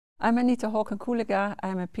I'm Anita Hokken-Koelega.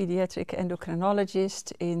 I'm a pediatric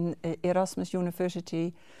endocrinologist in Erasmus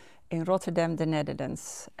University in Rotterdam, the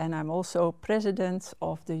Netherlands. And I'm also president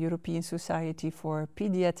of the European Society for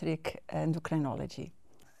Pediatric Endocrinology.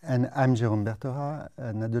 And I'm Jérôme Bertherat,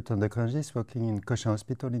 an adult endocrinologist working in Cochin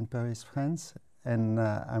Hospital in Paris, France. And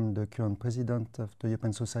I'm the current president of the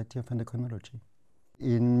European Society of Endocrinology.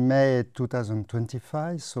 In May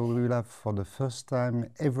 2025, so we will have for the first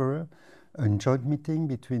time ever a joint meeting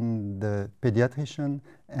between the pediatrician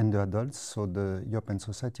and the adults, so the European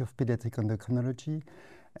Society of Pediatric Endocrinology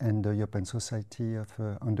and the European Society of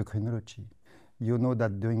Endocrinology. You know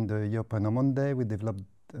that during the European Hormone Day, we developed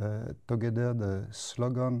together the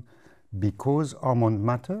slogan, because hormones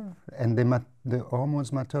matter, and the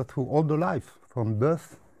hormones matter through all the life, from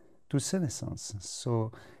birth to senescence.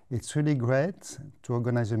 So it's really great to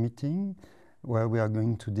organize a meeting where we are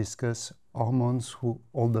going to discuss hormones through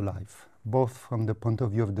all the life, both from the point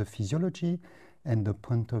of view of the physiology and the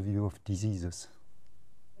point of view of diseases.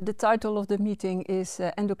 The title of the meeting is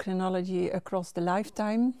Endocrinology Across the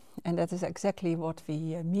Lifetime, and that is exactly what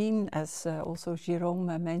we mean, as also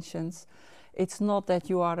Jérôme mentions. It's not that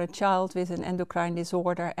you are a child with an endocrine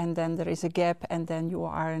disorder and then there is a gap and then you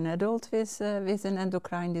are an adult with an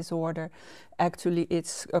endocrine disorder. Actually,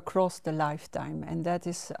 it's across the lifetime, and that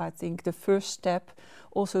is, I think, the first step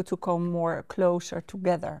also to come more closer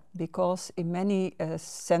together, because in many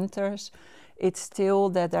centers it's still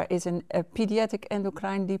that there is a pediatric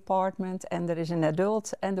endocrine department and there is an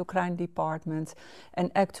adult endocrine department,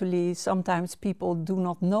 and actually sometimes people do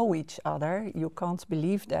not know each other. You can't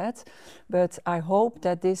believe that, but I hope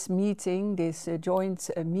that this meeting, this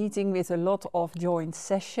joint meeting with a lot of joint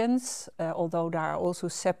sessions, although there are also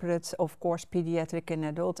separate, of course, pediatric and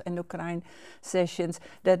adult endocrine sessions,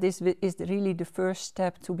 that this is really the first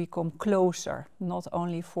step to become closer, not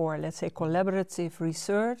only for, let's say, collaborative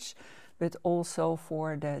research, but also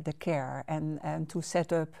for the care and to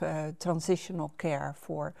set up transitional care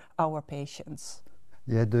for our patients.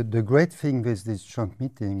 Yeah, the great thing with this joint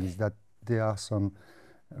meeting is that there are some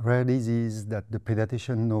rare diseases that the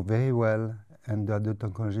pediatrician know very well and the adult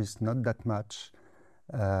oncologist not that much,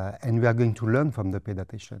 and we are going to learn from the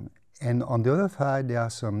pediatrician. And on the other side, there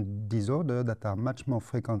are some disorders that are much more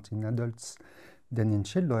frequent in adults than in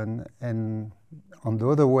children, and on the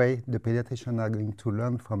other way, the pediatricians are going to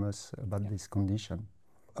learn from us about this condition.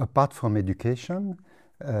 Apart from education,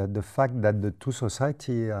 the fact that the two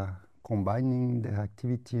societies are combining their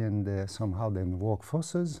activity and somehow their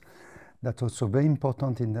workforces, that's also very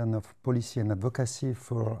important in terms of policy and advocacy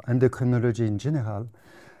for endocrinology in general,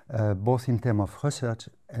 both in terms of research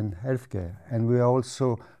and healthcare. And we are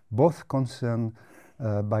also both concerned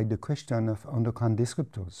by the question of endocrine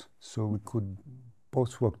disruptors. So we could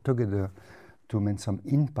both work together to make some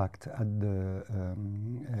impact at the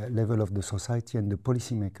level of the society and the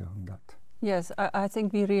policymaker on that. Yes, I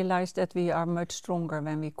think we realize that we are much stronger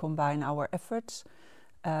when we combine our efforts.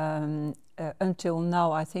 Until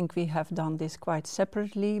now, I think we have done this quite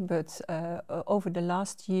separately, but over the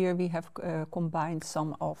last year we have combined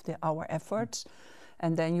some of our efforts.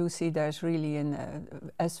 And then you see there's really,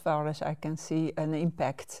 as far as I can see, an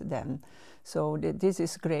impact then. So this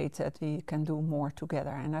is great that we can do more together.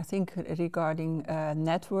 And I think regarding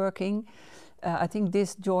networking, I think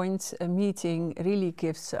this joint meeting really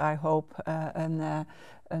gives, I hope, an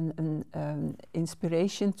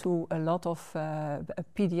inspiration to a lot of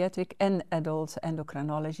pediatric and adult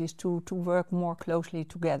endocrinologists to work more closely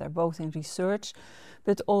together, both in research,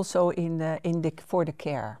 but also for the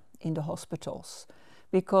care in the hospitals.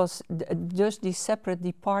 Because just these separate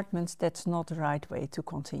departments, that's not the right way to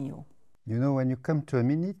continue. You know, when you come to a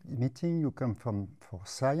meeting, you come for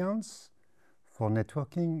science, for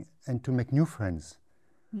networking, and to make new friends.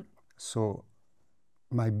 So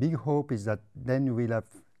my big hope is that then you will have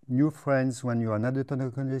new friends when you are an adult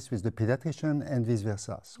endocrinologist with the pediatrician and vice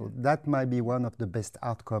versa. So that might be one of the best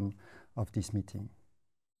outcomes of this meeting.